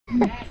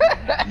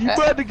You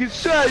about to get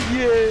shot,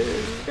 yeah.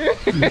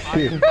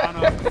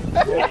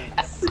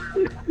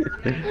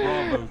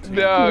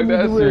 Dog,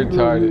 that's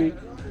retarded.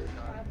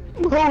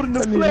 I'm holding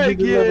the flag,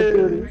 yeah.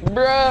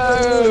 Bro.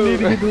 I need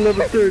to get to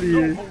level 30,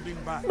 yeah.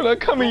 Look,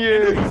 come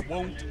here.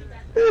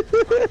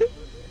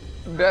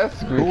 That's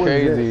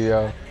crazy,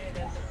 yo.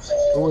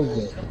 Who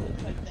is this?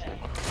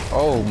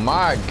 Oh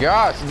my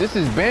gosh, this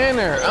is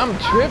Banner. I'm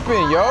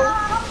tripping, yo.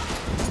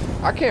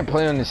 I can't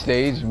play on the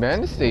stage,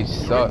 man. This stage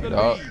sucks,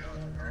 dog.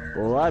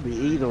 Well, I be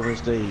eating on this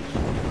stage.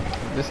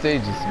 This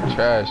stage is some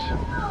trash.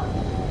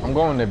 I'm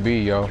going to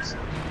B, yo.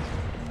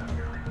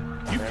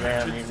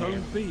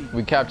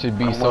 We captured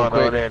B so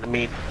quick.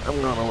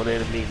 I'm going over there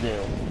to meet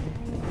them.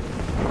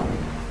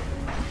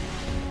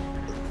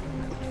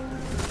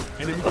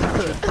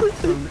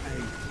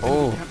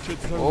 Oh,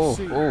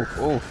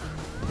 oh.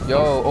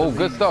 Yo, oh,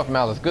 good stuff,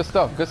 Malice. Good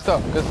stuff.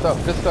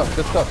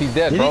 He's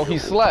dead, bro. He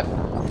slept.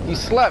 He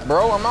slept,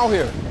 bro. I'm out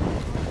here.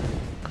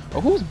 Oh,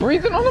 who's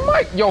breathing on the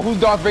mic? Yo, who's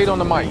Darth Vader on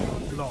the mic?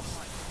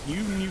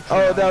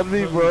 Oh, that was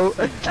me, bro.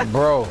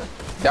 Bro,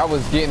 that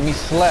was getting me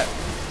slept.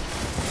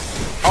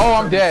 Oh,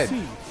 I'm dead.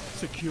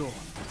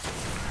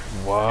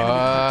 What?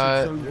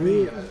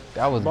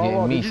 That was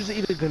getting me Did you just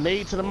eat a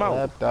grenade to the mouth?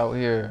 slept out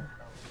here.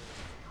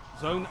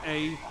 Zone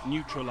A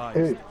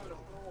neutralized.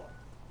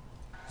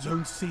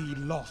 Zone C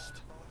lost.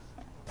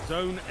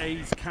 Zone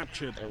A's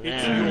captured.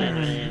 It's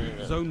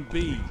yours. Zone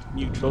B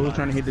neutralized. Those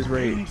trying to hit this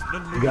raid.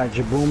 You got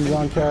your booms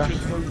on, Car? Is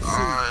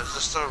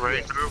this the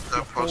raid group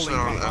that posted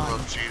on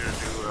MLG to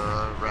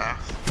do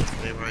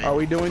Wrath? Are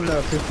we doing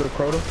the Pistol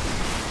Crota?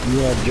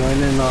 Yeah, join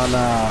in on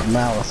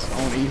Malice.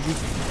 On easy?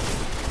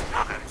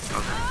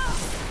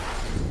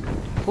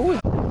 Who is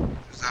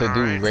to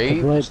do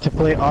raid? To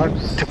play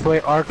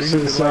Arcs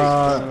is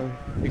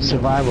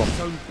survival.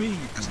 Zone B.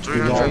 It's No,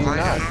 300 you're light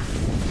not. here.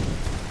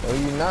 Oh,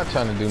 you're not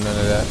trying to do none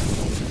of that.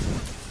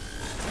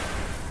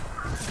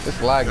 It's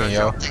lagging,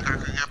 Y'all yo. think I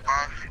could get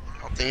by?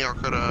 I think y'all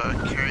could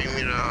carry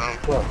me to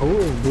Well, who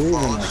is breathing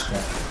like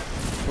that?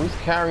 Who's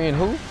carrying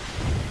who?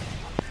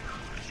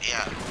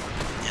 yeah.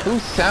 Who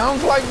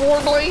sounds like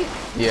Warblade?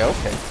 Yeah,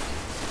 okay.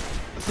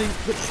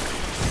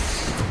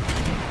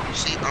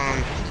 See,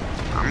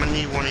 I'm gonna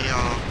need one of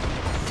y'all.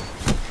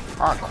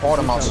 I caught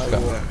him out the sky.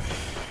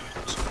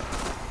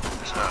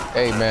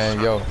 Hey, man,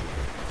 yo.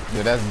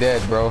 Yo, that's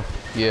dead, bro.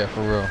 Yeah,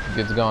 for real.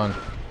 Gets gone.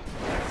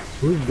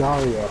 Who's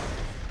Dario?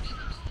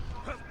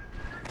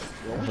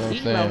 That's what I'm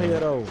Eating out here, saying.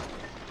 though.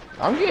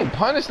 I'm getting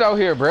punished out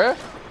here, bruh.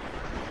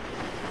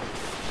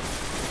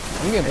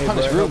 I'm getting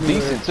punished bro, real help me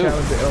decent, too.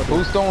 challenge the elder.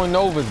 Who's throwing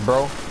Novas,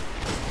 bro?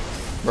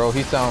 Bro,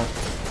 he sound...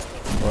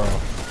 Bro.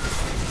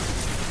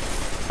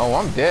 Oh,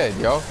 I'm dead,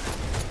 yo.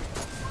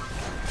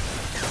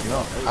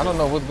 No, I don't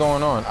know what's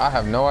going on. I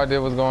have no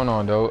idea what's going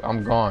on, though.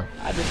 I'm gone.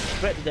 I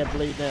disrespected that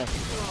blade down.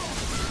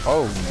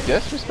 Oh,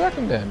 disrespect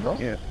him then, bro.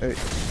 Yeah, hey.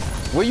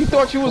 Where you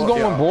thought you was Fuck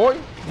going, y'all. boy?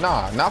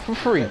 Nah, not for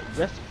free.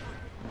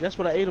 That's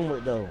what I ate him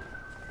with, though.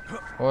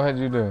 What had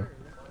you do?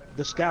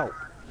 The scout.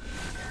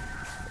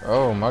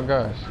 Oh my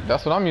gosh,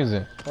 that's what I'm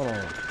using. Hold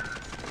on.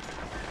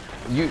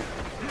 You.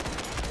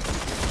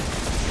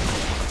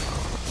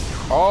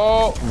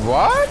 Oh,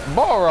 what?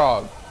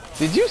 Balrog.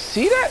 Did you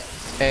see that?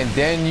 And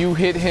then you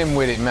hit him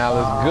with it,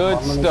 Malice. Good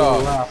I'm gonna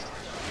go stuff. left.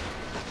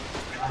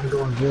 I'm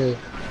going good.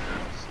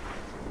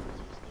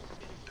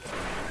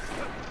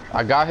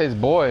 I got his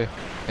boy,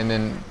 and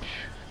then,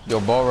 yo,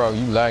 Balrog,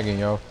 you lagging,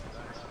 yo.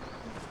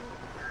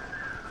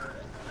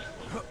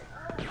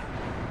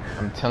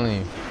 I'm telling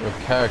you, your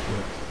character.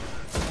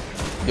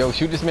 Yo,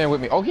 shoot this man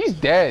with me. Oh, he's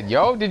dead,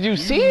 yo. Did you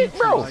see it,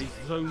 bro?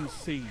 Zone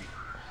C.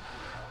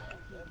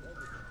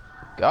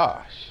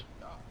 Gosh.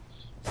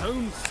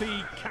 Zone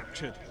C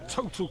captured.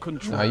 Total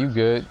control. Nah, you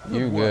good.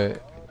 You good.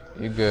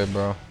 You good,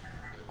 bro.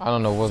 I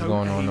don't know what's Zone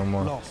going on A no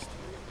more. lost.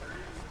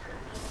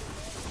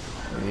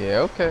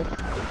 Yeah, okay.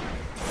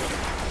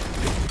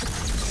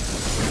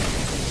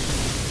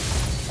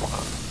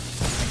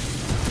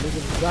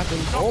 Niggas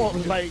dropping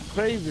bombs like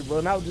crazy, bro,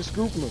 and I was just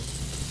scooping them.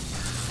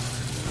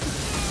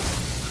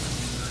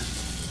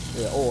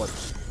 Yeah,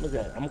 orbs. Look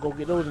at it. I'm gonna go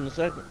get those in a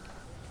second.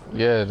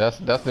 Yeah, that's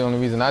the only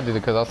reason I did it,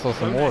 because I saw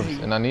some Zone orbs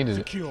A and I needed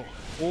it. secure.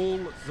 All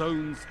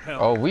zones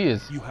held. Oh, we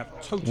is. You have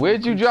total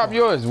Where'd you drop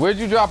control. yours? Where'd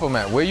you drop them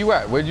at? Where you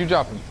at? Where'd you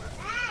drop them?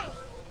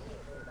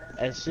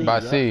 At sea. By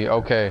yeah. sea.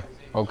 Okay.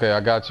 Okay, I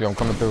got you. I'm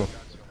coming through.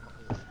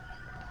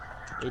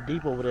 They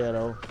deep over there,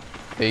 though.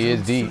 They is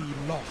Zone deep. C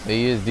lost.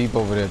 They is deep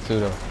over there too,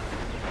 though.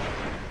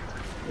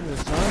 In the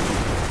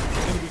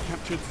sun. Enemy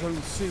captured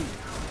zone C.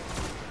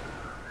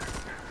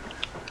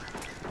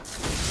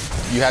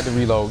 You had to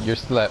reload. You're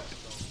slept.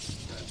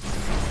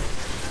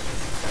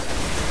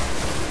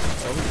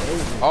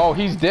 Oh,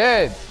 he's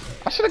dead.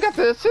 I should have got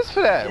the assist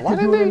for that. Why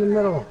Put didn't it in the they?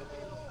 middle.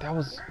 That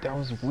was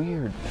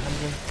weird.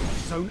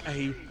 Zone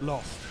A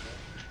lost.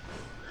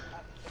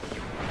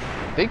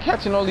 They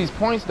catching all these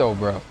points though,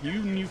 bro. You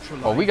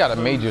neutralized. Oh, we got a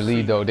zone major C.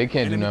 lead though. They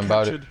can't do Enemy nothing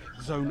about it.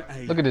 captured Zone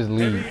A. Look at this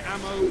lead. Heavy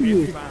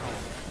ammo inbound.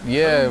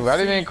 Yeah, I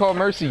didn't even call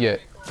Mercy yet.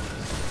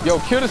 Yo,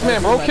 kill this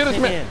man, bro. Kill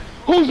this man.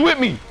 Who's with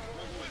me?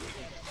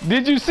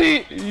 Did you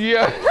see?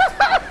 Yeah.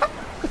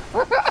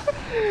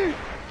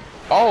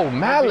 Oh,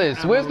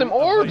 Malice, where's them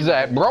orbs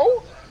at,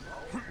 bro?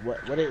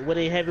 Where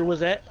they heavy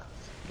was at?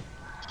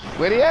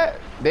 Where they at?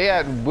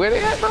 Where they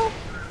at, bro?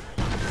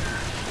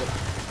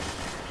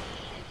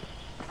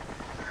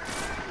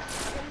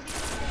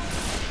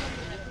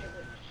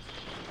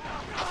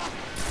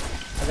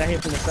 I got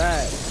hit from the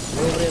side.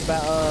 We're over there by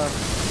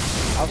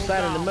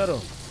outside in the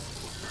middle.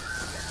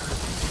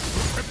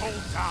 Triple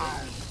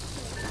down.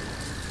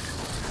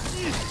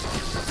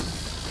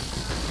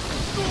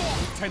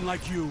 10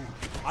 like you,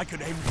 I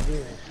could end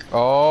war.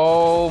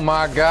 Oh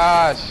my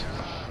gosh.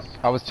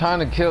 I was trying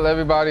to kill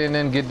everybody and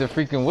then get the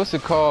freaking, what's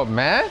it called,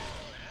 man?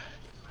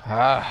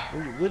 Ah.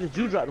 Where did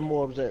you drop the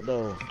orbs at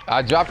though?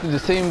 I dropped it the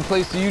same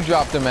place you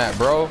dropped them at,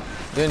 bro.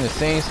 They're in the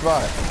same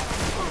spot.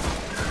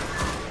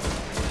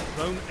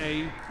 Zone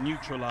A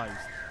neutralized.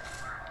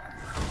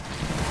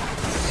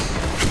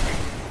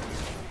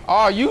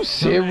 Are you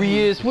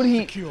serious? What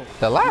he?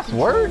 The last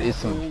word is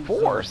some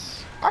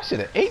force. I should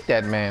have ate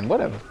that man.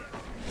 Whatever.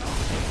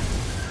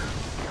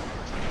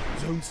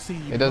 Zone C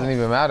It doesn't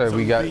even matter.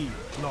 We got. B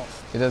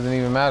lost. It doesn't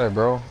even matter,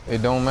 bro.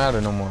 It don't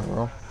matter no more,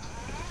 bro.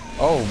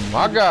 Oh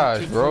my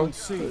gosh, bro.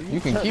 You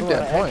can keep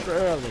that point.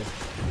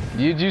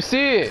 Did you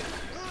see it?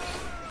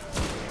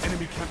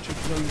 Enemy captured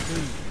zone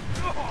B.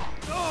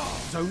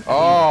 Zone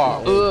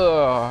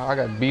Oh, I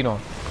got beat on.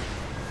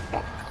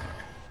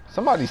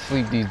 Somebody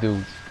sleep these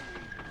dudes.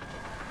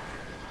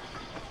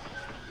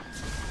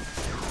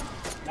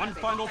 One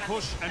final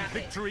push and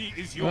victory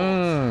is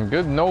yours.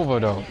 Good Nova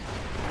though.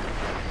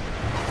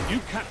 You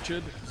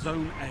captured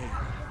zone A.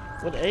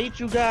 What ate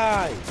you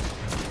guys?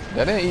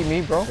 That didn't eat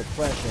me, bro.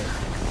 Suppression.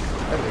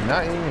 That did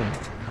not eat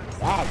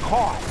me. I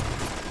caught.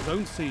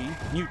 Zone C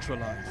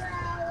neutralized.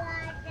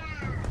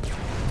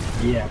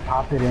 Yeah,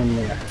 pop it in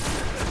there.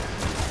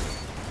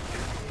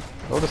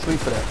 Go to sleep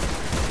for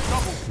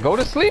that. Go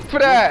to sleep for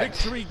that.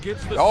 Victory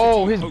gives the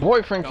Oh, city his hope.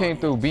 boyfriend came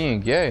through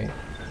being gay.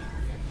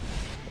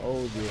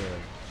 Oh yeah.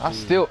 I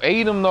still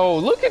ate him though.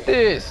 Look at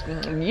this.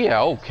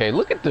 Yeah, okay.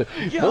 Look at the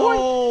boy.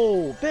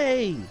 Yo,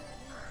 babe.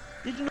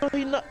 Did you know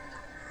he not?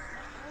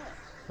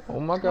 Oh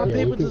my My god. Yeah,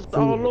 paper we can just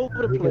all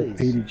over the we can place.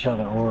 feed each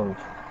other orbs.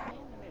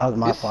 That was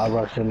my This- fault. I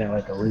rushed in there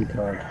like a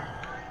retard.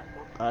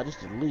 This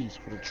is the lease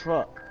for the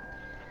truck.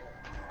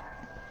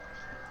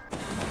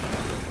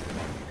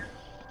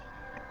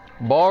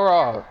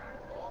 Balrog,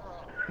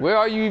 where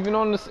are you even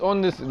on this?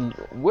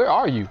 Where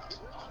are you?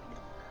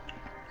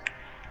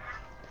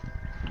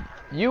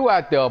 You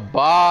at the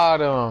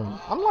bottom.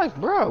 I'm like,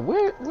 bro,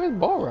 where's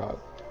Balrog?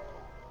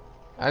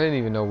 I didn't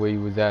even know where he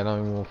was at. I don't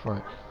even want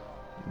front.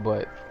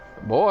 But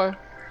boy,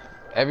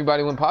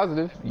 everybody went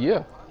positive.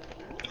 Yeah.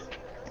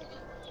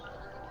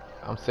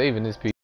 I'm saving this piece.